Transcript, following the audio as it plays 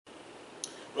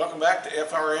Welcome back to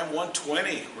FRM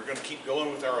 120. We're going to keep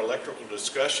going with our electrical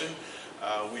discussion.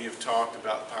 We have talked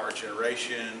about power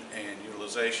generation and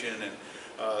utilization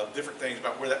and different things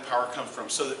about where that power comes from,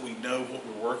 so that we know what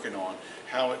we're working on,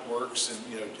 how it works, and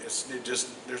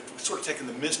they're sort of taking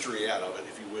the mystery out of it,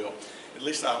 if you will. At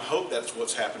least I hope that's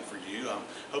what's happened for you. I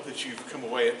hope that you've come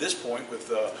away at this point with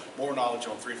more knowledge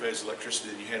on three-phase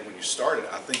electricity than you had when you started.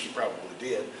 I think you probably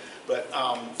did. But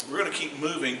we're going to keep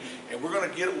moving, and we're going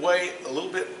to get away a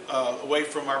little bit away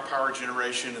from our power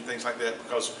generation and things like that,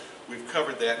 because we've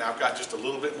covered that, and I've got just a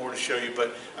little bit more to show you.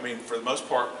 But I mean, for the most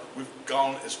part, we've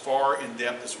gone as far in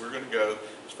depth as we're going to go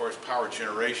as far as power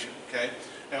generation. Okay.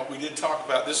 Now, we did talk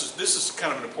about this is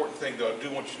kind of an important thing, though. I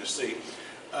do want you to see.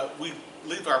 We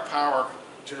leave our power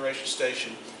generation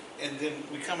station, and then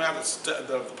we come out of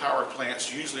the power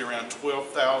plants usually around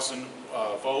 12,000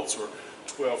 volts or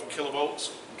 12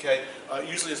 kilovolts. Okay,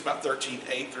 usually it's about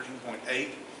 13.8,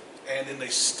 and then they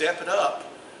step it up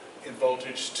in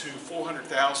voltage to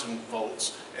 400,000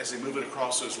 volts as they move it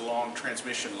across those long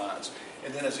transmission lines.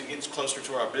 And then as it gets closer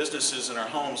to our businesses and our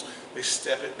homes, they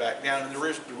step it back down. And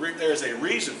there is a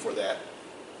reason for that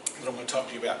I'm going to talk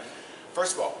to you about.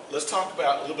 First of all, let's talk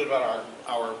about a little bit about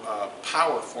our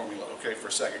power formula, okay, for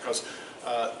a second, because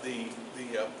the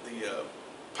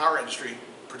power industry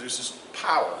produces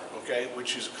power, okay,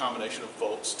 which is a combination of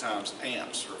volts times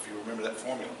amps, or if you remember that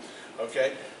formula,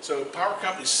 okay. So power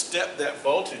companies step that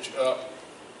voltage up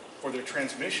for their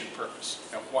transmission purpose.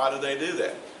 Now, why do they do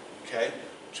that? Okay,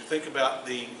 but you think about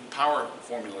the power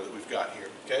formula that we've got here.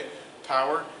 Okay,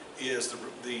 power is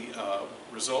the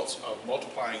results of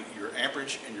multiplying your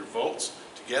amperage and your volts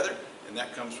together, and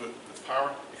that comes with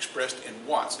power expressed in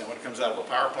watts. Now, when it comes out of a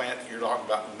power plant, you're talking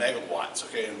about megawatts.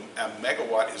 Okay, and a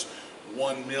megawatt is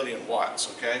 1 million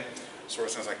watts, okay? Sort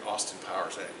of sounds like Austin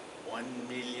Power saying 1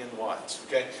 million watts,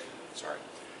 okay? Sorry.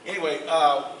 Anyway, we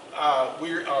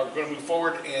are going to move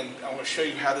forward, and I'm going to show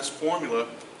you how this formula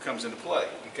comes into play,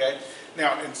 okay?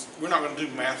 Now, we're not going to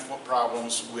do math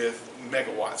problems with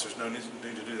megawatts. There's no need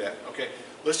to do that, okay?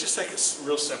 Let's just take it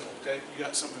real simple, okay? You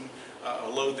got something, a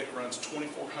load that runs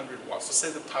 2,400 watts. Let's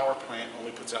say the power plant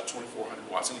only puts out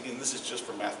 2,400 watts, and again, this is just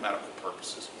for mathematical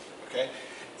purposes, okay?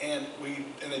 And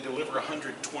they deliver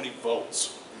 120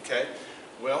 volts, okay?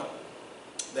 Well,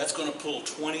 that's going to pull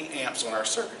 20 amps on our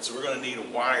circuit. So we're going to need a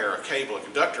wire, a cable, a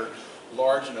conductor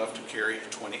large enough to carry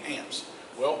 20 amps.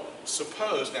 Well,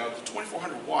 suppose now the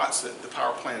 2,400 watts that the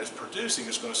power plant is producing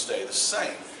is going to stay the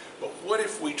same. But what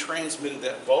if we transmitted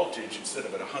that voltage, instead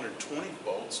of at 120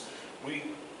 volts, we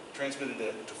transmitted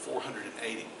it to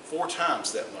 480, 4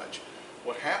 times that much?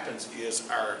 What happens is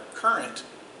our current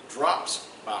drops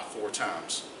by 4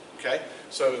 times. Okay,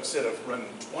 so instead of running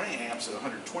 20 amps at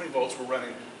 120 volts, we're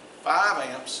running 5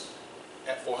 amps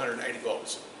at 480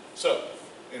 volts. So,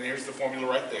 and here's the formula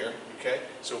right there. Okay,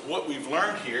 so what we've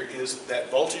learned here is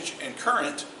that voltage and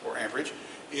current, or amperage,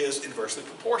 is inversely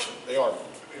proportional. They are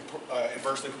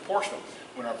inversely proportional.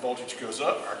 When our voltage goes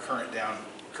up, our current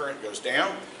goes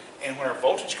down, and when our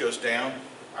voltage goes down,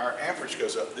 our amperage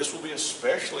goes up. This will be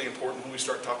especially important when we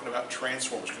start talking about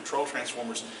transformers, control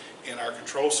transformers in our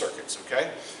control circuits,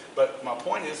 okay? But my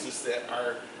point is that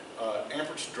our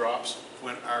amperage drops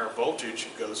when our voltage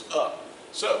goes up.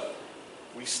 So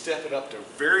we step it up to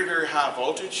very, very high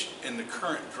voltage, and the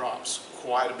current drops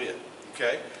quite a bit,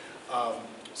 okay?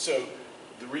 So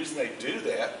the reason they do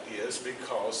that is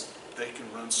because they can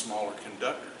run smaller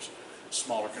conductors.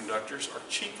 Smaller conductors are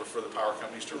cheaper for the power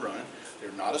companies to run.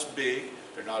 They're not as big.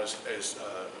 They're not as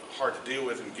hard to deal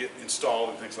with and get installed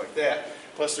and things like that.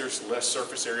 Plus, there's less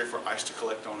surface area for ice to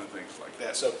collect on and things like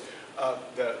that. So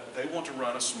they want to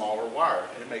run a smaller wire,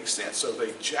 and it makes sense. So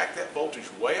they jack that voltage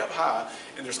way up high,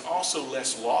 and there's also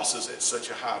less losses at such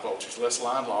a high voltage, less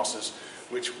line losses,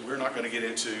 which we're not going to get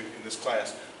into in this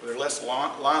class. But there are less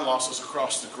line losses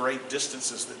across the great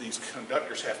distances that these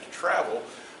conductors have to travel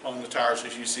on the tires,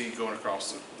 as you see going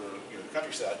across the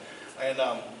countryside. And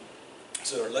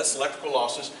so there are less electrical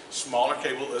losses, smaller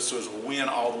cable, so there's a win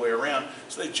all the way around,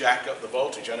 so they jack up the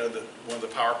voltage. I know that one of the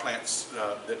power plants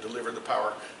that delivered the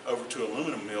power over to an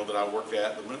aluminum mill that I worked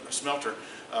at, the smelter,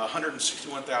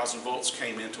 161,000 volts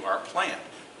came into our plant.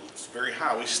 It's very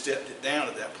high. We stepped it down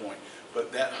at that point,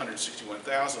 but that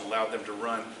 161,000 allowed them to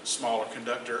run smaller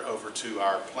conductor over to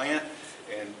our plant,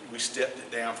 and we stepped it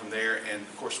down from there. And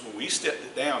of course, when we stepped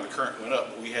it down, the current went up,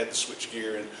 but we had the switch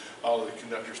gear and all of the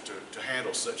conductors to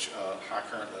handle such high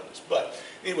current levels. But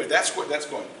anyway, that's what that's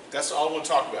going. That's all we'll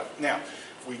talk about. Now,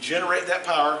 if we generate that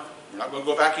power, we're not going to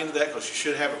go back into that because you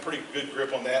should have a pretty good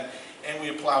grip on that, and we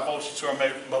apply voltage to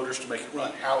our motors to make it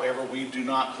run. However, we do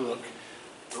not hook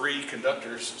 3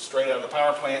 conductors straight out of the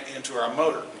power plant into our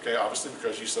motor. Okay, obviously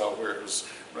because you saw where it was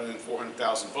running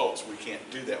 400,000 volts, we can't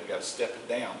do that. We got to step it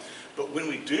down. But when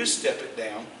we do step it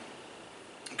down,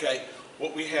 okay,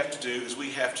 what we have to do is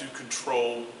we have to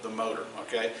control the motor,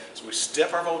 okay? So we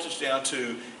step our voltage down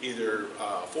to either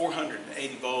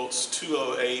 480 volts,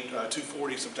 208,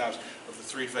 240 sometimes of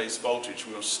the 3-phase voltage.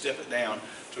 We'll step it down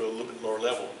to a little bit lower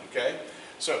level, okay?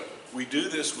 So we do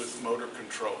this with motor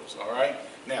controls, all right?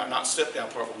 Now, not step down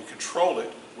part, but we control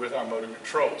it with our motor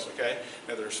controls, okay?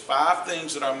 Now there's 5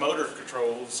 things that our motor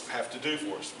controls have to do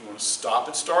for us. We want to stop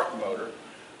and start the motor.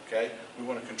 Okay? We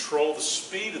want to control the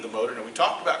speed of the motor. Now we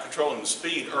talked about controlling the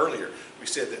speed earlier. We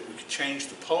said that we could change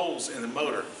the poles in the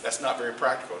motor. That's not very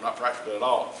practical, not practical at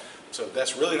all. So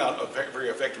that's really not a very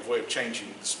effective way of changing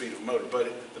the speed of the motor,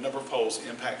 but the number of poles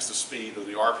impacts the speed or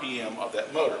the RPM of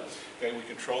that motor. Okay? We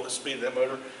control the speed of that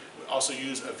motor. We also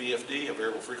use a VFD, a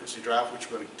variable frequency drive, which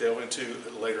we're going to delve into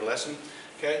in a later lesson.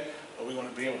 Okay? We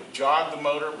want to be able to jog the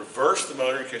motor, reverse the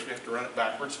motor in case we have to run it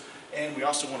backwards. And we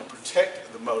also want to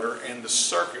protect the motor and the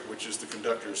circuit, which is the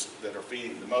conductors that are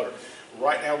feeding the motor.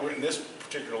 Right now, we're in this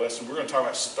particular lesson, we're going to talk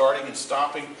about starting and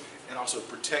stopping and also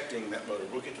protecting that motor.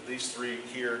 We'll get to these 3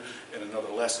 here in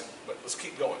another lesson, but let's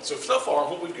keep going. So far,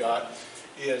 what we've got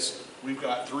is we've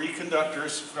got 3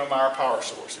 conductors from our power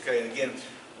source. Okay, and again,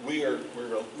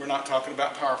 we're not talking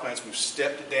about power plants. We've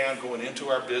stepped it down going into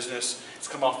our business. It's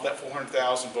come off that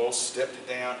 400,000 volts, stepped it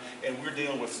down, and we're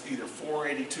dealing with either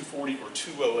 480, 240, or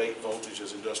 208 voltage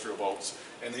as industrial volts.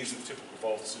 And these are the typical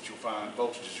voltages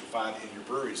you'll find in your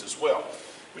breweries as well.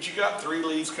 But you got 3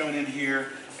 leads coming in here,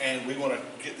 and we want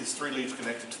to get these 3 leads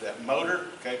connected to that motor.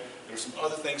 Okay, there's some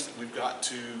other things that we've got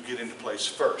to get into place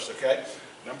first. Okay,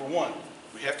 number 1.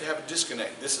 We have to have a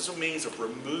disconnect. This is a means of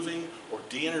removing or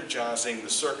de-energizing the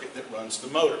circuit that runs the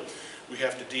motor. We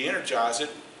have to de-energize it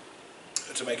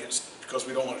to make it, because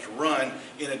we don't want it to run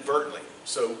inadvertently.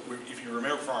 So if you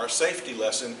remember from our safety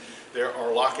lesson, there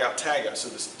are lockout tagouts. So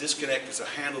this disconnect is a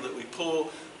handle that we pull,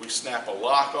 we snap a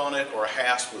lock on it or a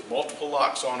hasp with multiple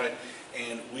locks on it,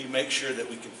 and we make sure that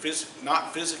we can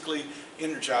not physically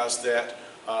energize that,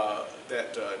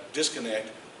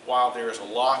 disconnect while there is a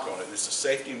lock on it. This is a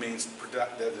safety means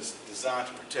that is designed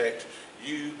to protect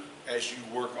you as you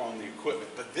work on the equipment.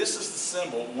 But this is the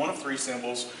symbol, one of 3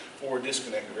 symbols for a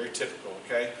disconnect, very typical,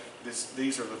 okay?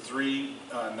 These are the 3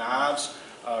 knives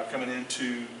coming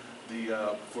into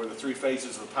for the 3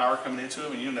 phases of the power coming into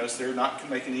them, and you'll notice they're not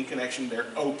making any connection, they're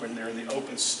open, they're in the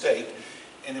open state.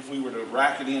 And if we were to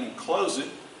rack it in and close it,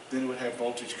 then it would have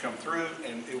voltage come through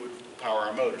and it would power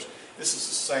our motors. This is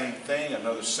the same thing,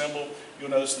 another symbol. You'll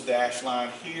notice the dashed line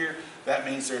here. That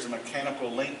means there's a mechanical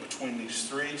link between these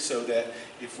 3, so that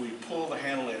if we pull the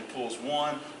handle and it pulls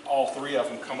one, all 3 of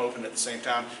them come open at the same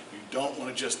time. You don't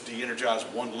want to just de-energize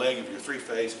one leg of your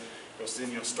 3-phase, because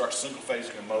then you'll start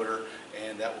single-phasing a motor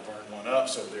and that will burn one up.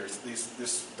 So there's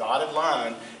this dotted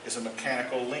line is a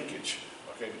mechanical linkage,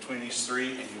 okay, between these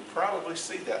 3, and you'll probably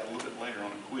see that a little bit later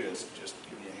on a quiz. Just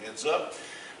giving you a heads up.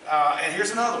 And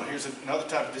here's another one. Here's another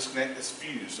type of disconnect that's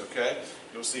fused, okay?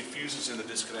 You'll see fuses in the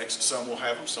disconnects. Some will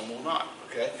have them, some will not,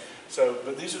 okay? So,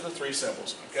 but these are the 3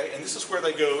 symbols, okay? And this is where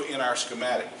they go in our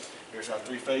schematic. Here's our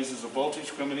 3 phases of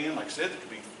voltage coming in. Like I said, it could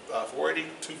be 480,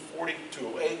 240,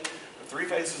 208. The 3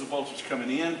 phases of voltage coming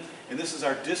in, and this is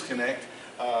our disconnect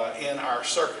in our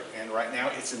circuit. And right now,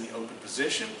 it's in the open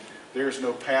position. There's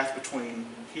no path between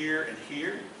here and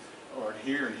here, or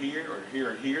here and here, or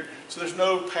here and here. So there's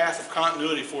no path of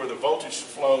continuity for the voltage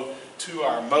flow to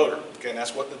our motor. Okay, and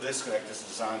that's what the disconnect is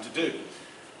designed to do.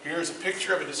 Here's a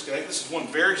picture of a disconnect. This is one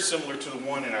very similar to the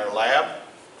one in our lab.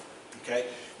 Okay,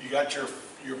 you got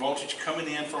your voltage coming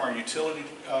in from our utility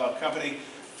company,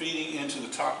 feeding into the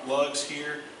top lugs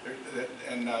here,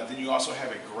 and then you also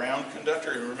have a ground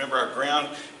conductor. And remember, our ground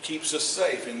keeps us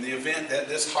safe in the event that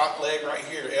this hot leg right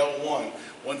here, L1,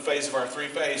 one phase of our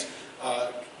 3-phase,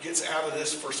 gets out of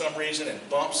this for some reason and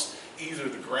bumps either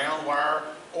the ground wire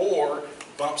or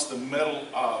bumps the metal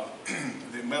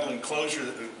enclosure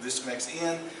that the disconnects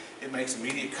in. It makes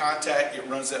immediate contact. It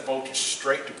runs that voltage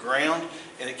straight to ground,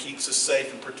 and it keeps us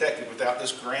safe and protected. Without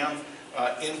this ground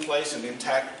in place and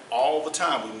intact all the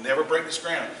time, we never break this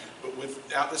ground, but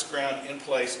without this ground in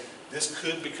place, this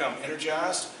could become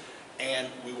energized, and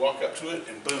we walk up to it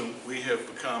and boom, we have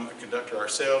become a conductor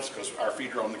ourselves because our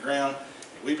feet are on the ground.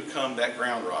 We become that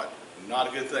ground rod. Not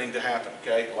a good thing to happen,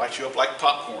 okay? It lights you up like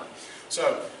popcorn.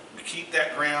 So we keep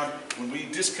that ground. When we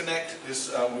disconnect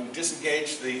this, when we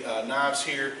disengage the knives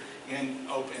here and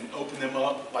open them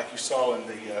up like you saw in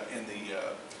the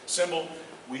symbol,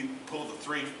 we pull the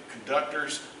 3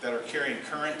 conductors that are carrying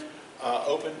current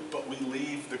open, but we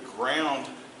leave the ground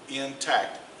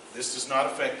intact. This is not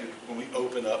affected when we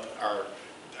open up our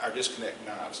disconnect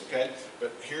knives, okay?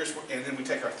 But and then we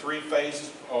take our 3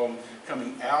 phases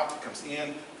coming out, it comes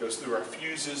in, goes through our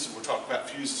fuses. We'll talk about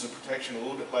fuses and protection a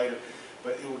little bit later,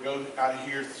 but it will go out of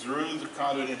here through the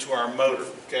conduit into our motor,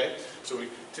 okay? So we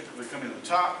typically come in the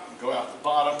top, go out the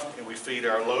bottom, and we feed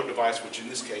our load device, which in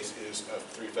this case is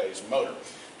a 3-phase motor,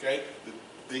 okay?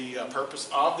 The purpose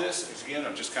of this is, again,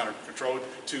 I'm just kind of controlled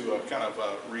to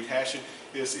rehash it,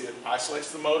 is it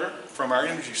isolates the motor from our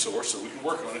energy source so we can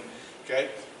work on it, okay?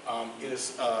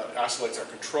 It isolates our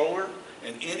controller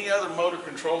and any other motor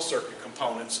control circuit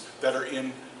components that are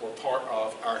in or part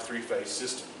of our 3-phase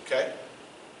system, okay?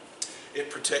 It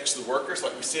protects the workers.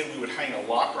 Like we said, we would hang a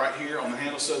lock right here on the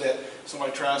handle so that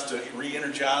somebody tries to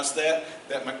re-energize that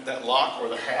lock or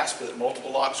the hasp that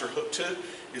multiple locks are hooked to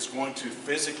is going to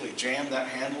physically jam that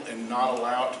handle and not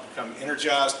allow it to become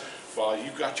energized while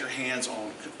you've got your hands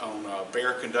on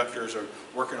bare conductors or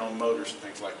working on motors and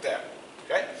things like that,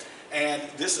 okay? And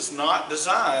this is not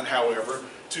designed, however,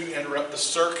 to interrupt the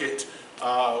circuit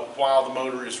while the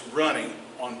motor is running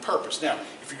on purpose. Now,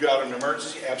 if you've got an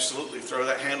emergency, absolutely throw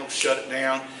that handle, shut it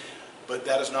down, but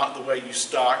that is not the way you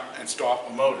start and stop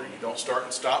a motor. You don't start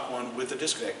and stop one with a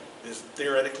disconnect. This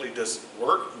theoretically does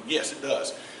work, yes it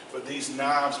does, but these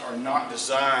knives are not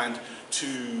designed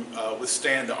to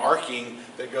withstand the arcing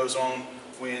that goes on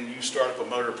when you start up a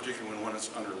motor, particularly when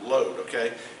it's under load,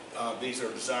 okay? These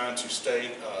are designed to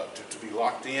stay, to be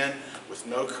locked in with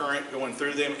no current going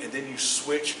through them, and then you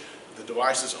switch the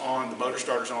devices on, the motor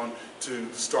starters on,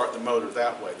 to start the motor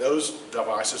that way. Those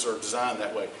devices are designed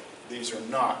that way. These are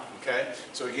not, okay?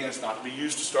 So again, it's not to be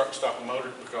used to start and stop a motor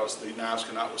because the knives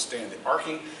cannot withstand the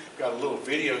arcing. We've got a little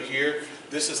video here.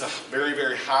 This is a very,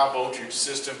 very high voltage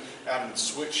system out in the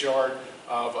switch yard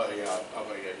of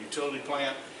a utility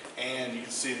plant. And you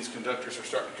can see these conductors are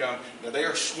starting to come. Now they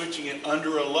are switching it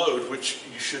under a load, which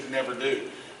you should never do.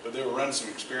 But they were running some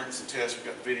experiments and tests.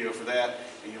 We've got video for that.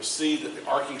 And you'll see that the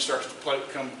arcing starts to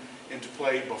come into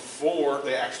play before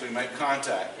they actually make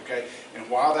contact, okay? And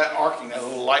while that arcing, that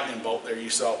little lightning bolt there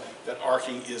you saw, that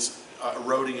arcing is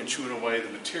eroding and chewing away the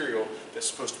material that's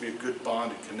supposed to be a good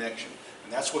bonded connection.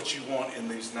 And that's what you want in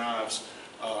these knives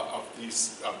of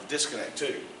the disconnect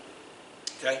too.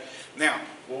 Okay? Now,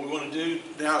 what we want to do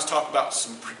now is talk about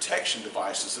some protection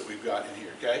devices that we've got in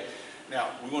here, okay? Now,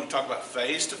 we want to talk about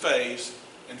phase-to-phase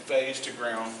and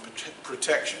phase-to-ground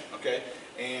protection, okay?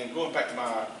 And going back to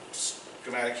my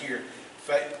schematic here,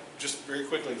 just very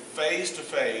quickly,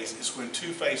 phase-to-phase is when 2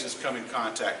 phases come in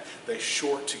contact. They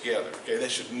short together, okay? They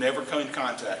should never come in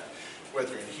contact.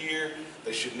 Whether in here,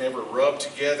 they should never rub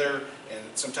together, and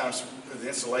sometimes the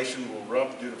insulation will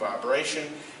rub due to vibration,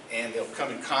 and they'll come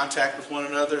in contact with one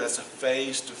another. That's a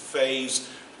phase-to-phase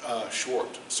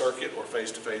short circuit or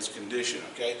phase-to-phase condition,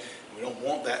 okay? And we don't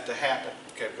want that to happen,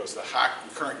 okay, because the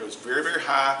current goes very, very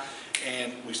high,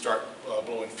 and we start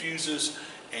blowing fuses,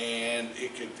 and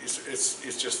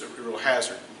it's just a real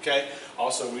hazard, okay?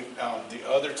 Also, the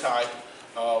other type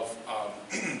of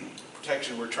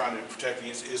protection we're trying to protect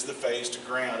against is the phase to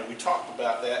ground, and we talked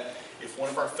about that. If one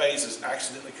of our phases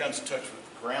accidentally comes in touch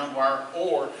with the ground wire,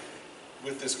 or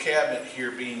with this cabinet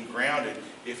here being grounded,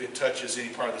 if it touches any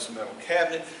part of this metal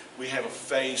cabinet, we have a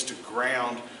phase to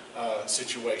ground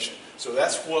situation. So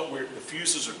that's what the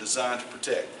fuses are designed to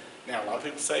protect. Now, a lot of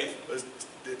people say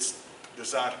it's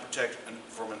designed to protect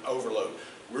from an overload.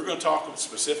 We're going to talk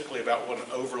specifically about what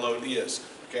an overload is,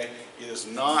 okay? It is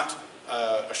not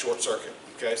a short circuit,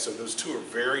 okay? So those two are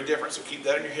very different, so keep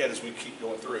that in your head as we keep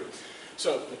going through.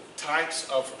 So the types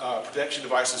of protection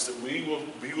devices that we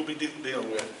will be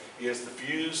dealing with is the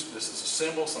fuse. This is a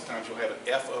symbol. Sometimes you'll have an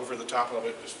F over the top of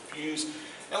it, just fuse.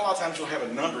 And a lot of times you'll have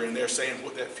a number in there saying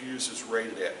what that fuse is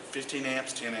rated at. 15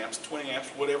 amps, 10 amps, 20 amps,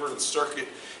 whatever the circuit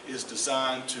is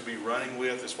designed to be running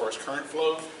with as far as current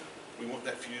flow, we want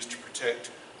that fuse to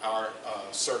protect our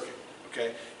circuit,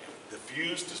 okay? The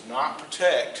fuse does not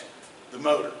protect the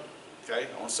motor, okay?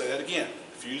 I want to say that again.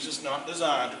 The fuse is not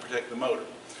designed to protect the motor.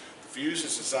 The fuse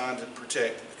is designed to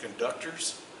protect the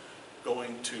conductors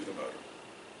going to the motor.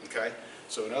 Okay,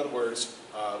 so in other words,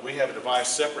 we have a device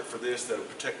separate for this that will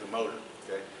protect the motor.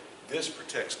 Okay, this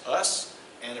protects us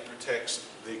and it protects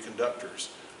the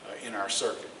conductors in our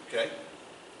circuit. Okay,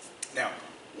 now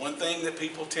one thing that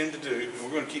people tend to do, and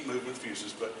we're going to keep moving with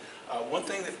fuses, but one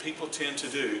thing that people tend to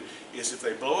do is if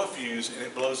they blow a fuse and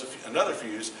it blows another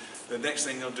fuse, the next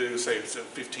thing they'll do is say it's a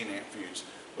 15 amp fuse.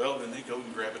 Well, then they go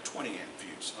and grab a 20 amp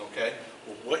fuse. Okay,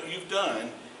 well what you've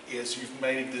done is you've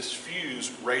made this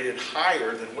fuse rated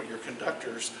higher than what your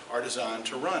conductors are designed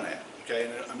to run at, okay?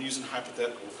 And I'm using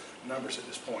hypothetical numbers at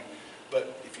this point.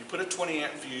 But if you put a 20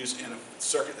 amp fuse in a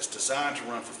circuit that's designed to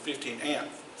run for 15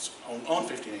 amps, on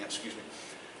 15 amps, excuse me,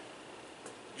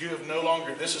 you have no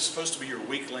longer, this is supposed to be your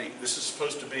weak link. This is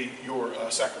supposed to be your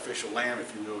sacrificial lamb,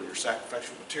 if you will, your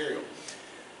sacrificial material.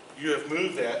 You have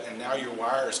moved that, and now your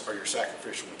wires are your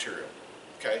sacrificial material.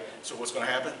 Okay, so what's going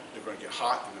to happen? They're going to get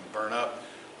hot, they're going to burn up,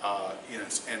 and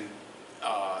it's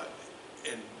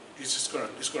going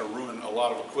to ruin a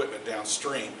lot of equipment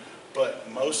downstream.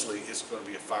 But mostly it's going to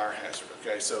be a fire hazard.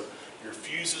 Okay, so your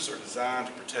fuses are designed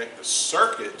to protect the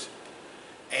circuit,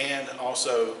 and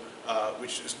also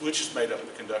which is made up of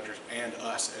the conductors and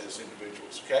us as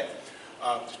individuals. Okay,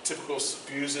 typical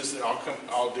fuses that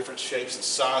all different shapes and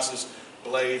sizes,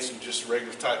 blades, and just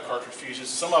regular type cartridge fuses.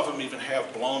 Some of them even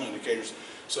have blown indicators,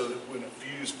 so that when a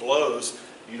fuse blows,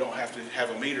 you don't have to have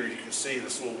a meter. You can see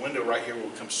this little window right here will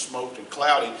become smoked and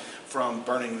cloudy from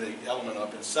burning the element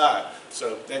up inside.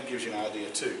 So that gives you an idea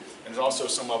too. And there's also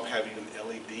some of them have even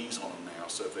LEDs on them now.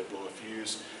 So if they blow a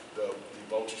fuse, the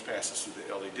voltage passes through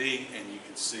the LED, and you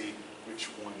can see which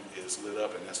one is lit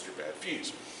up, and that's your bad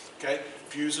fuse. Okay,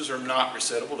 fuses are not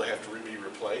resettable. They have to be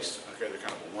replaced. Okay, they're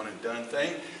kind of a one and done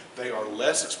thing. They are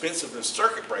less expensive than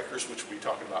circuit breakers, which we'll be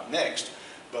talking about next,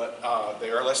 but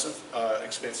they are less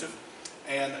expensive.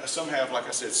 And some have, like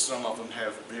I said, some of them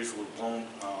have visually blown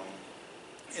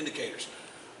indicators.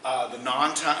 The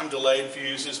non-time delayed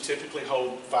fuses typically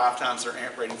hold 5 times their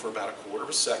amp rating for about a quarter of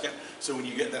a second. So when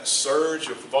you get that surge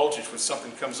of voltage when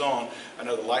something comes on, I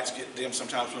know the lights get dim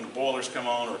sometimes when the boilers come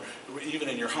on, or even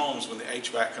in your homes when the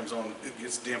HVAC comes on, it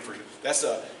gets dim. That's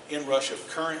an inrush of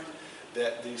current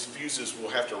that these fuses will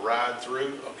have to ride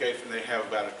through. Okay, and they have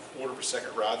about a quarter of a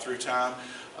second ride through time.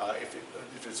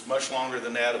 If it's much longer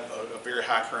than that, a very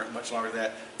high current, much longer than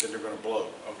that, then they're going to blow.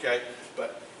 Okay,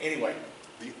 but anyway,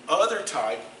 the other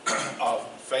type of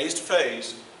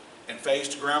phase-to-phase and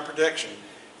phase-to-ground protection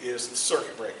is the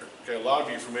circuit breaker. Okay, a lot of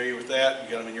you are familiar with that.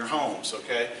 You got them in your homes.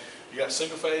 Okay, you got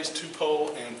single-phase,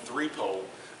 2-pole, and 3-pole.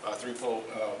 3-pole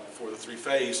for the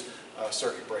 3-phase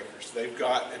circuit breakers. They've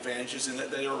got advantages in that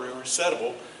they are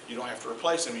resettable. You don't have to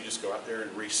replace them. You just go out there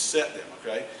and reset them.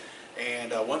 Okay.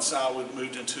 And once I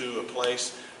moved into a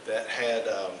place that had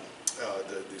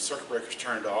the circuit breakers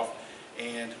turned off,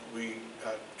 and we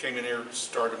came in there,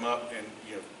 started them up, and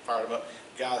fired them up.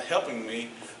 The guy helping me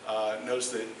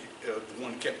noticed that the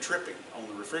one kept tripping on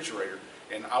the refrigerator,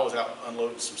 and I was out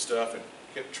unloading some stuff and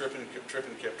kept tripping and kept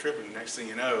tripping and kept tripping. And next thing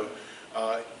you know,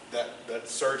 that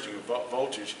surging of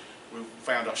voltage, we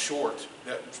found a short.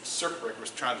 That circuit breaker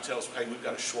was trying to tell us, hey, we've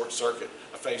got a short circuit,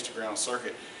 a phase-to-ground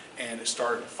circuit. And it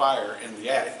started a fire in the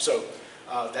attic. So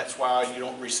that's why you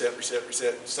don't reset.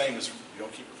 Same as you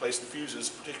don't keep replacing fuses,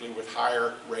 particularly with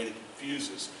higher rated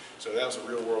fuses. So that was a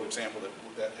real world example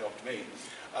that helped me.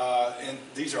 And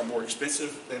these are more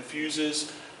expensive than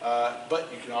fuses, but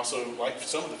you can also, like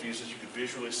some of the fuses, you can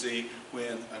visually see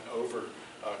when an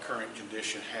overcurrent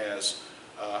condition has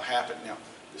happened. Now,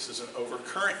 this is an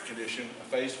overcurrent condition, a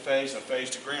phase-to-phase and a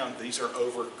phase-to-ground. These are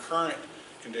overcurrent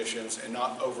conditions and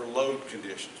not overload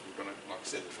conditions. We're going to, like I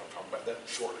said, I'll talk about that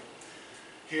shortly.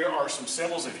 Here are some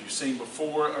symbols that you've seen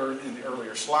before or in the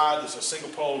earlier slide. There's a single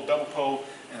pole, double pole,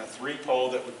 and a 3-pole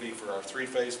that would be for our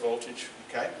 3-phase voltage.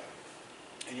 Okay,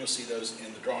 and you'll see those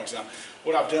in the drawings. Now,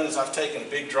 what I've done is I've taken a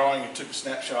big drawing and took a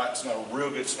snapshot. It's not a real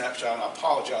good snapshot, and I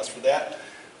apologize for that.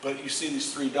 But you see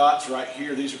these 3 dots right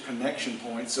here. These are connection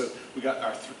points. So we got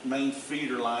our main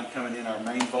feeder line coming in, our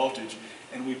main voltage.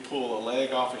 And we pull a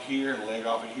leg off of here, and a leg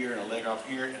off of here, and a leg off of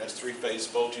here, and that's 3-phase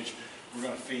voltage we're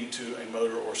going to feed to a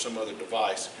motor or some other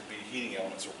device. It could be heating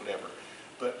elements or whatever.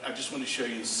 But I just want to show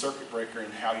you the circuit breaker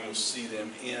and how you'll see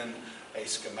them in a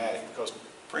schematic, because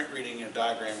print reading and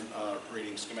diagram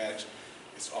reading schematics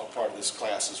is all part of this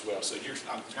class as well. So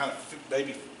I'm kind of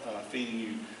baby feeding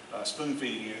you, spoon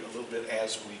feeding you a little bit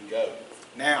as we go.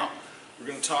 Now, we're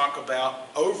going to talk about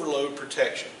overload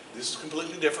protection. This is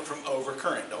completely different from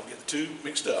overcurrent. Don't get the two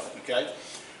mixed up, okay?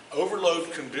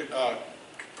 Overload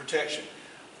protection.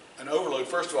 An overload,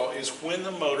 first of all, is when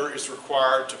the motor is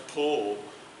required to pull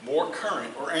more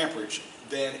current or amperage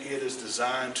than it is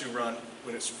designed to run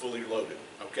when it's fully loaded,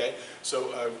 okay?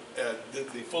 So the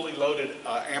fully loaded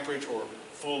amperage or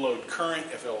full load current,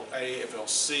 FLA,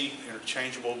 FLC,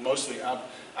 interchangeable, mostly,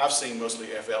 I've seen mostly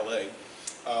FLA.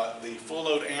 The full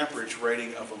load amperage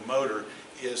rating of a motor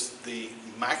is the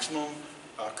maximum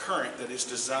current that is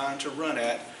designed to run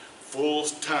at full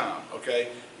time, okay,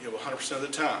 100% of the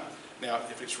time. Now,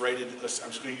 if it's rated, I'm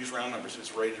just going to use round numbers.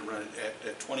 It's rated to run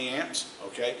at 20 amps.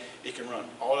 Okay, it can run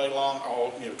all day long,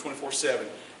 24/7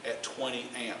 at 20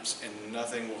 amps, and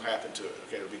nothing will happen to it.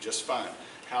 Okay, it'll be just fine.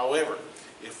 However,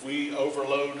 if we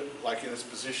overload, like in this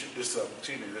position, this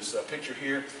picture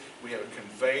here, we have a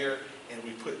conveyor, and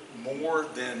we put more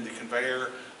than the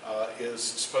conveyor is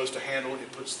supposed to handle.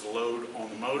 It puts the load on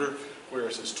the motor,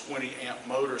 whereas this 20 amp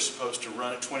motor is supposed to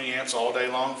run at 20 amps all day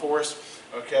long for us.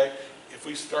 Okay, if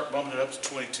we start bumping it up to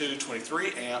 22,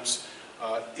 23 amps,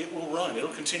 it will run. It'll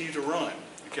continue to run.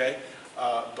 Okay,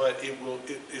 but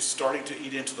it's starting to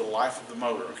eat into the life of the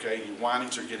motor. Okay, your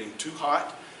windings are getting too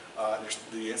hot. There's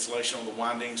the insulation on the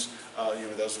windings.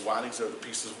 Those windings are the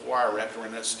pieces of wire wrapped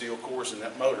around that steel cores in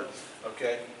that motor.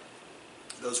 Okay,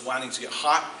 those windings get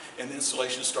hot, and the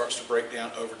insulation starts to break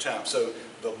down over time. So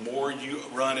the more you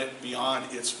run it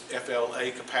beyond its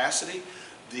FLA capacity,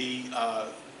 the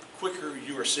quicker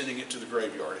you are sending it to the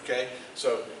graveyard. Okay,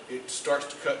 so it starts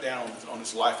to cut down on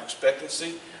its life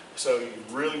expectancy. So you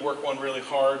really work one really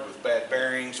hard with bad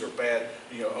bearings or bad,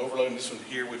 overloading. This one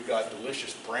here, we've got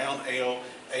delicious brown ale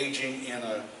aging in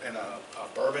a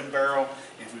bourbon barrel.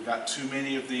 And if we've got too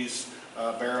many of these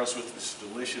barrels with this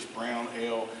delicious brown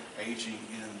ale aging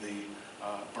in the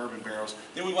bourbon barrels,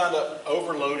 then we wind up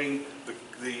overloading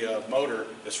the motor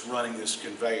that's running this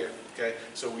conveyor. Okay,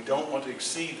 so we don't want to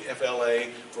exceed FLA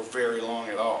for very long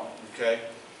at all. Okay.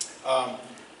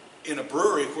 In a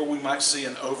brewery where we might see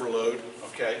an overload,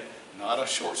 okay, not a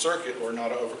short circuit or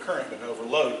not an overcurrent, but an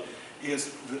overload,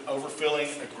 is the overfilling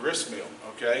a grist mill,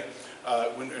 okay?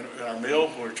 In our mill,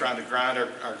 when we're trying to grind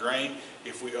our grain,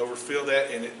 if we overfill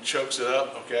that and it chokes it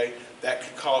up, okay, that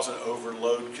could cause an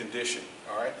overload condition,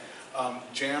 all right?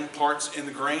 Jammed parts in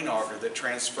the grain auger that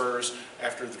transfers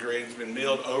after the grain's been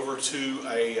milled over to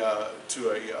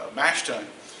a mash tun,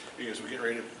 because we get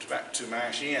ready to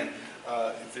mash in.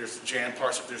 If there's jammed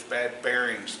parts, if there's bad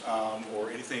bearings or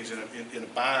anything in a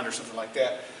bind or something like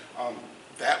that,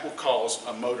 that will cause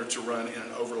a motor to run in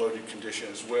an overloaded condition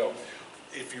as well.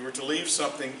 If you were to leave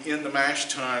something in the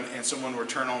mash tun and someone were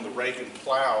to turn on the rake and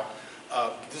plow,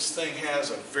 this thing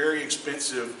has a very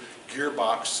expensive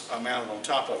gearbox mounted on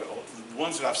top of it. The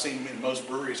ones that I've seen in most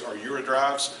breweries are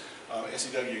Eurodrives,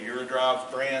 SEW Eurodrive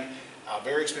brand.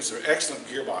 Very expensive, excellent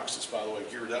gearboxes, by the way,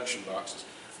 gear reduction boxes.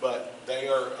 But they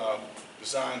are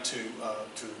designed to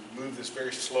move this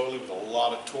very slowly with a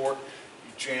lot of torque.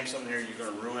 You jam something here, you're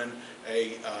going to ruin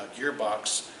a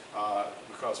gearbox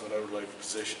because of an overload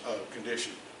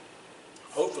condition.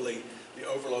 Hopefully, the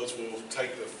overloads will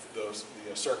take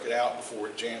the circuit out before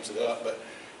it jams it up. But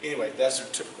anyway, that's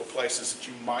the typical places that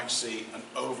you might see an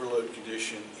overload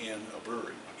condition in a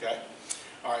brewery. Okay.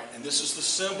 All right, and this is the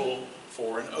symbol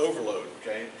for an overload.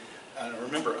 Okay. And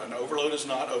remember, an overload is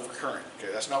not overcurrent.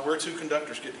 Okay, that's not where two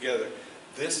conductors get together.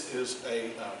 This is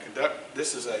a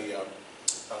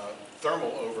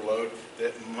thermal overload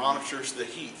that monitors the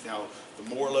heat. Now,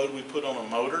 the more load we put on a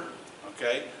motor,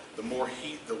 okay, the more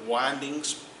heat the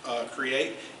windings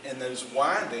create, and those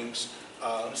windings.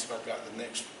 Let me see if I've got the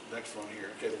next one here.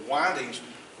 Okay, the windings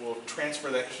will transfer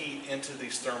that heat into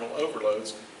these thermal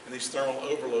overloads, and these thermal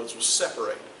overloads will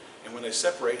separate. And when they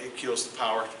separate, it kills the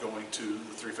power going to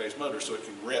the three-phase motor so it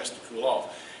can rest and cool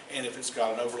off. And if it's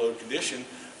got an overload condition,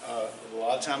 a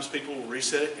lot of times people will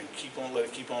reset it and let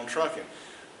it keep on trucking.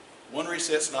 One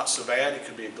reset's not so bad, it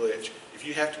could be a glitch. If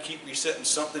you have to keep resetting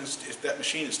something, if that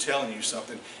machine is telling you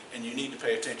something and you need to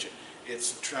pay attention,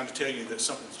 it's trying to tell you that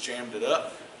something's jammed it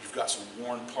up, you've got some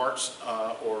worn parts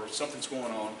or something's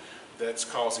going on that's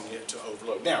causing it to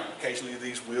overload. Now, occasionally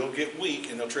these will get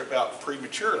weak and they'll trip out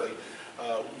prematurely.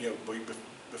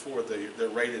 Before their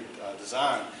rated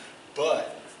design,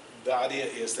 but the idea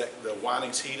is that the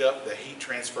windings heat up, the heat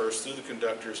transfers through the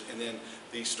conductors, and then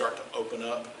these start to open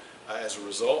up as a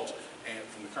result, and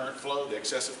from the current flow, the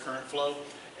excessive current flow,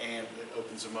 and it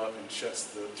opens them up and shuts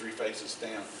the three phases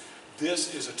down.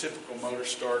 This is a typical motor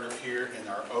starter here, and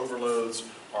our overloads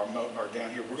are down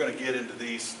here. We're going to get into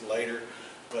these later,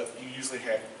 but you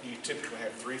typically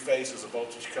have three phases of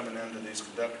voltage coming into these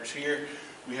conductors here.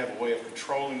 We have a way of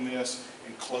controlling this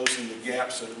and closing the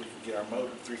gap so that we can get our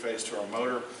motor, three-phase to our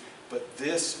motor. But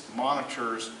this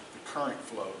monitors the current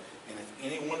flow. And if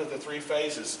any one of the three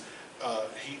phases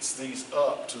heats these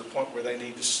up to the point where they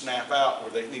need to snap out,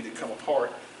 where they need to come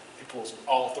apart, it pulls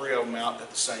all three of them out at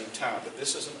the same time. But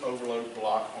this is an overload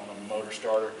block on a motor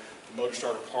starter. The motor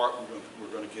starter part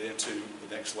we're going to get into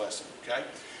the next lesson. Okay?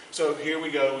 So here we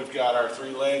go. We've got our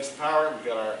three legs of power. We've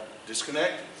got our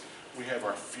disconnect. We have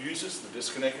our fuses. The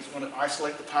disconnect is going to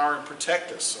isolate the power and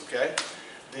protect us, okay?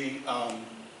 The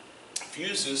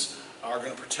fuses are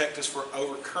going to protect us for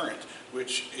overcurrent,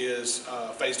 which is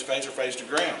phase to phase or phase to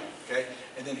ground. Okay,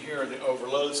 and then here are the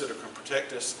overloads that are going to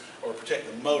protect us or protect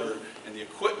the motor and the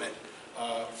equipment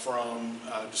from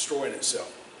destroying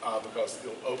itself because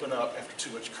it'll open up after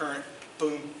too much current,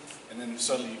 boom, and then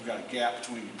suddenly you've got a gap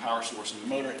between your power source and the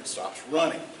motor and it stops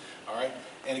running. All right,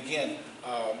 and again,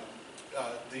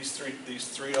 these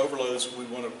three overloads, we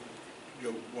want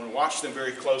to watch them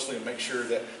very closely and make sure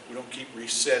that we don't keep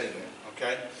resetting them.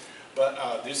 Okay,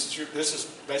 but this is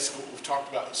basically what we've talked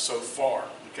about so far.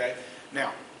 Okay,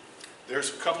 now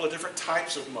there's a couple of different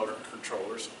types of motor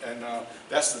controllers, and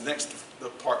that's the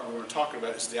part we're going to talk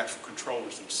about is the actual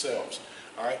controllers themselves.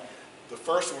 All right, the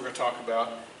first one we're going to talk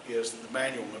about is the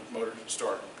manual motor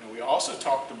starter, and we're going to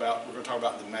talk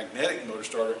about the magnetic motor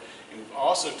starter, and we've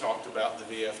also talked about the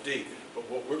VFD. But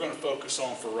what we're going to focus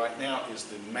on for right now is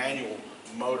the manual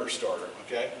motor starter.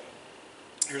 Okay.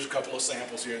 Here's a couple of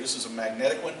samples here. This is a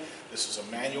magnetic one. This is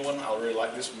a manual one. I really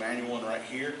like this manual one right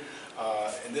here.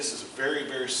 And this is a very,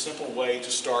 very simple way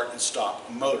to start and stop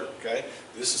a motor. Okay.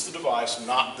 This is the device,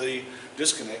 not the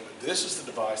disconnect, but this is the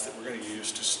device that we're going to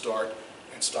use to start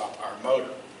and stop our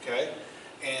motor. Okay.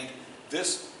 And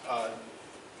this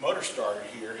motor starter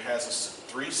here has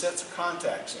three sets of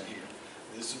contacts in here.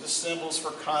 These are the symbols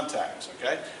for contacts.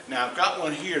 Okay. Now I've got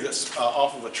one here that's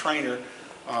off of a trainer,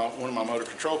 one of my motor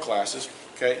control classes.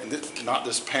 Okay, and this, not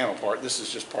this panel part, this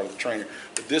is just part of the trainer,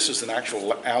 but this is an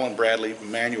actual Allen Bradley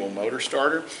manual motor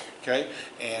starter. Okay,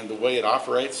 and the way it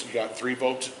operates, you got 3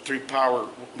 power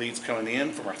leads coming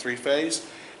in from our 3-phase,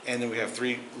 and then we have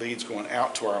 3 leads going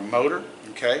out to our motor.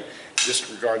 Okay,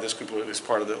 disregard this completely as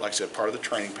part of the, like I said, part of the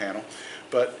training panel,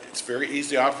 but it's very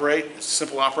easy to operate. It's a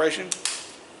simple operation,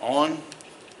 on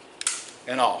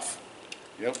and off.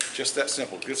 Yep, just that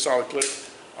simple. Good solid click,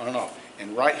 on and off.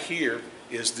 And right here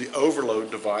is the overload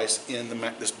device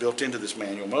that's built into this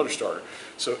manual motor starter.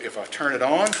 So if I turn it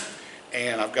on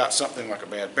and I've got something like a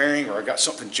bad bearing, or I've got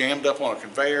something jammed up on a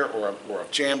conveyor, or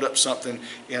I've jammed up something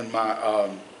in my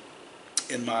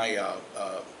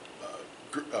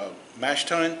mash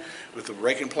tun with the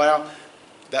rake and plow,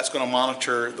 that's going to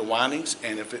monitor the windings,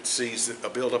 and if it sees a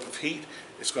buildup of heat,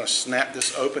 it's going to snap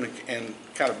this open and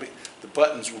kind of the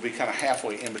buttons will be kind of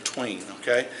halfway in between.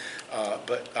 Okay,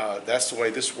 but that's the way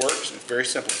this works. It's very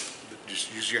simple.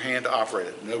 Just use your hand to operate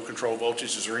it. No control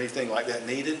voltages or anything like that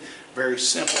needed. Very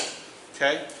simple.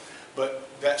 Okay, but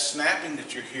that snapping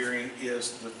that you're hearing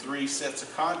is the 3 sets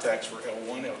of contacts for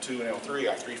L1, L2, and L3,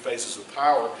 our 3 phases of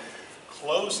power,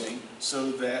 closing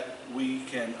so that we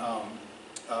can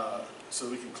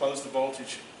close the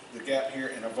voltage, the gap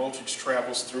here, and our voltage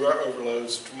travels through our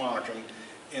overloads to monitoring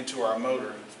into our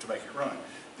motor to make it run.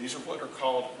 These are what are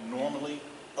called normally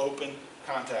open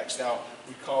contacts. Now,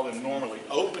 we call them normally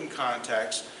open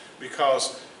contacts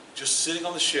because just sitting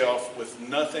on the shelf with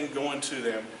nothing going to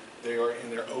them, they are in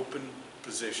their open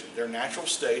position. Their natural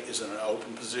state is in an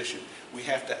open position. We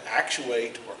have to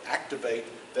actuate or activate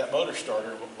that motor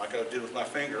starter, like I did with my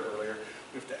finger earlier.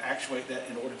 We have to actuate that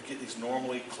in order to get these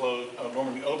normally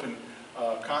open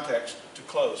contacts to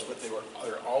close, but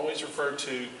they're always referred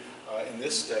to in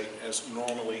this state as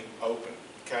normally open.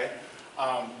 Okay,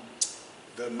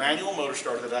 the manual motor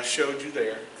starter that I showed you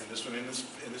there, and this one in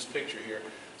this picture here,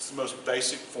 it's the most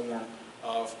basic form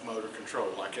of motor control.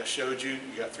 Like I showed you,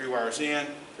 you got 3 wires in,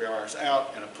 3 wires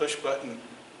out, and a push button.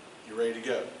 You're ready to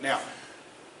go. Now,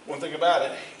 one thing about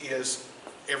it is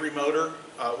every motor,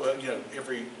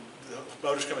 the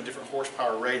motors come in different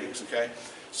horsepower ratings. Okay,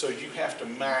 so you have to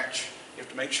match. You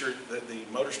have to make sure that the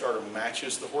motor starter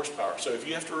matches the horsepower. So if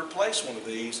you have to replace one of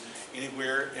these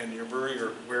anywhere in your brewery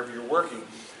or wherever you're working,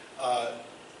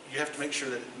 you have to make sure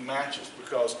that it matches,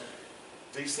 because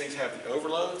these things have the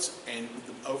overloads, and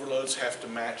the overloads have to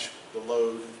match the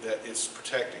load that it's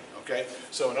protecting. Okay,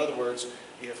 so in other words,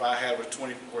 if I have a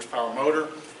 20 horsepower motor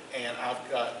and I've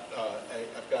got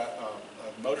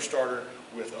a motor starter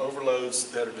with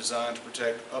overloads that are designed to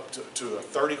protect up to a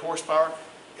 30 horsepower,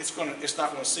 it's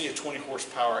not going to see a 20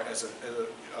 horsepower as a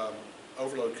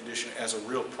overload condition as a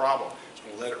real problem. It's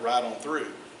going to let it ride on through.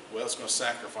 Well, it's going to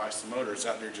sacrifice the motor. It's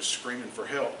out there just screaming for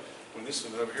help, when this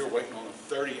is over here waiting on a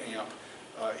 30 amp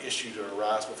issue to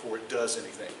arise before it does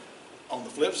anything. On the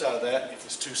flip side of that, if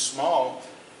it's too small,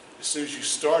 as soon as you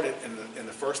start it in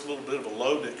the first little bit of a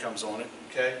load that comes on it,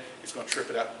 okay, it's going to trip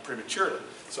it out prematurely.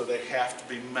 So they have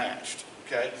to be matched.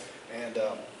 Okay, and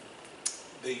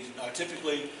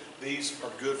typically these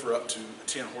are good for up to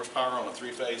 10 horsepower on a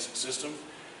 3-phase system.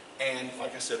 And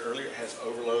like I said earlier, it has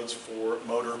overloads for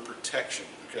motor protection.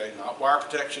 Okay, not wire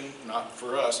protection, not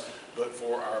for us, but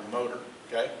for our motor.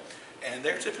 Okay, and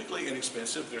they're typically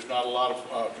inexpensive. There's not a lot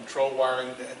of control wiring.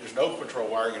 There's no control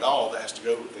wiring at all that has to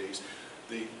go with these.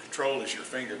 The control is your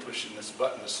finger pushing this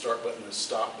button, this start button, this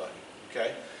stop button,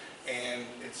 okay? And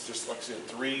it's just, like I said,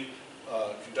 3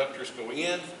 conductors go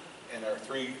in, and our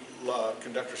 3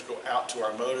 conductors go out to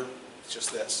our motor. It's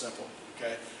just that simple,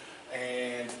 okay?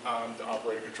 And the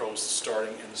operator controls the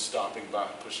starting and the stopping by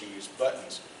pushing these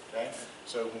buttons, okay?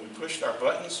 So when we push our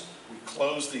buttons, we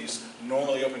close these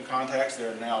normally open contacts.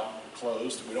 They're now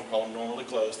closed. We don't call them normally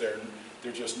closed.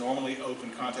 They're just normally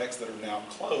open contacts that are now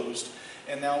closed.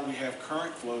 And now we have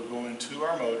current flow going to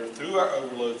our motor through our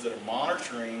overloads that are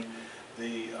monitoring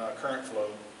the current flow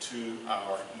to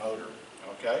our motor,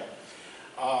 okay?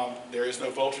 There is no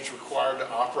voltage required to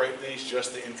operate these,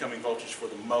 just the incoming voltage for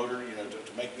the motor. You know,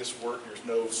 to make this work, there's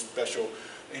no special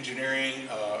engineering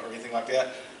or anything like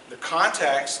that. The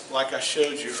contacts, like I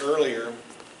showed you earlier,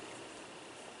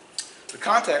 the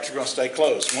contacts are going to stay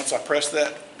closed. Once I press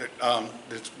that,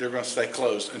 they're going to stay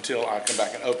closed until I come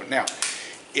back and open. Now,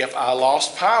 if I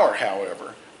lost power,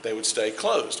 however, they would stay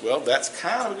closed. Well, that's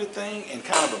kind of a good thing and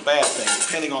kind of a bad thing,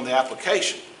 depending on the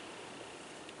application.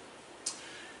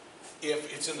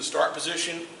 If it's in the start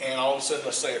position and all of a sudden,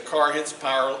 let's say a car hits a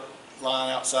power line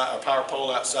outside, a power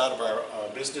pole outside of our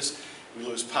business, we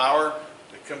lose power,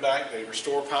 they come back, they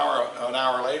restore power an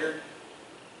hour later,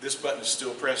 this button is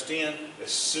still pressed in. As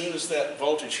soon as that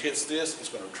voltage hits this, it's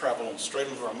going to travel on straight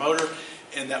into our motor,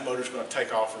 and that motor is going to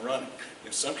take off and running.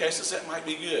 In some cases, that might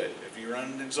be good. If you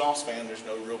run an exhaust fan, there's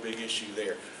no real big issue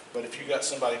there. But if you got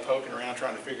somebody poking around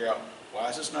trying to figure out, why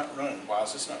is this not running? Why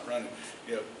is this not running?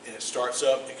 You know, and it starts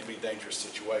up, it can be a dangerous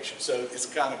situation. So it's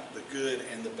kind of the good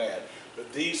and the bad.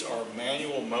 But these are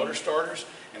manual motor starters,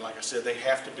 and like I said, they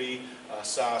have to be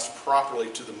sized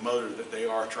properly to the motor that they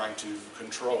are trying to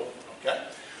control. Okay?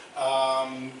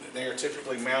 They are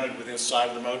typically mounted within the side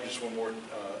of the motor. Just one more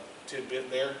tidbit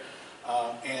there.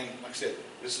 And like I said,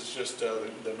 this is just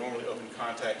the normally open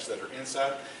contacts that are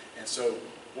inside. And so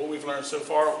what we've learned so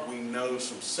far, we know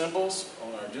some symbols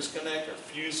on our disconnect, our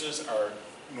fuses, our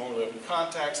normally open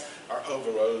contacts, our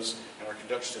overloads, and our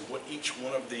conduction, what each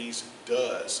one of these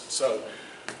does. So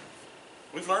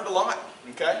we've learned a lot,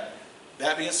 okay?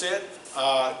 That being said,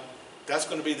 that's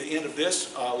going to be the end of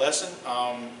this lesson,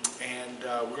 and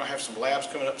we're going to have some labs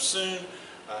coming up soon.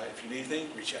 If you need anything,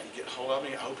 reach out and get a hold of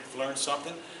me. I hope you've learned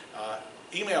something.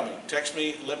 Email me, text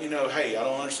me, let me know, hey, I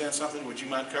don't understand something, would you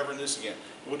mind covering this again?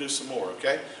 We'll do some more,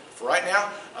 okay? For right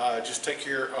now, just take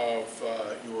care of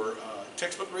your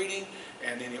textbook reading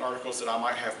and any articles that I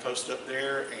might have posted up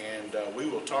there, and we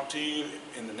will talk to you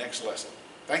in the next lesson.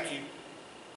 Thank you.